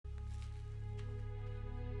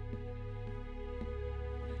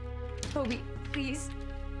Toby, please.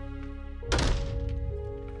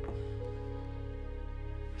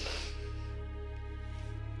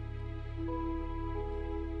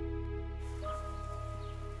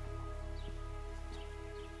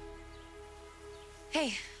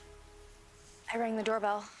 Hey, I rang the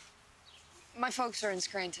doorbell. My folks are in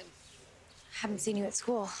Scranton. Haven't seen you at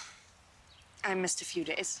school. I missed a few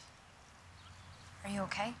days. Are you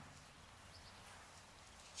okay?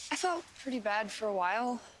 I felt pretty bad for a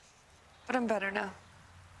while, but I'm better now.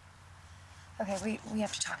 Okay, we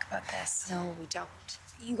have to talk about this. No, we don't.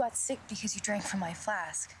 You got sick because you drank from my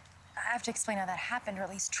flask. I have to explain how that happened, or at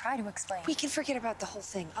least try to explain. We can forget about the whole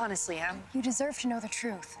thing, honestly, Em. You deserve to know the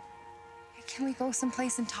truth. Can we go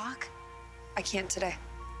someplace and talk? I can't today.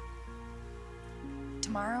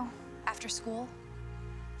 Tomorrow? After school?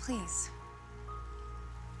 Please.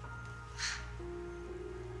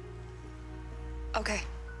 Okay.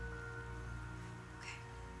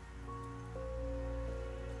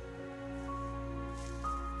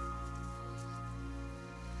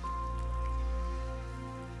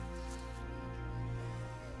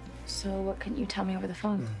 So what couldn't you tell me over the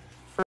phone?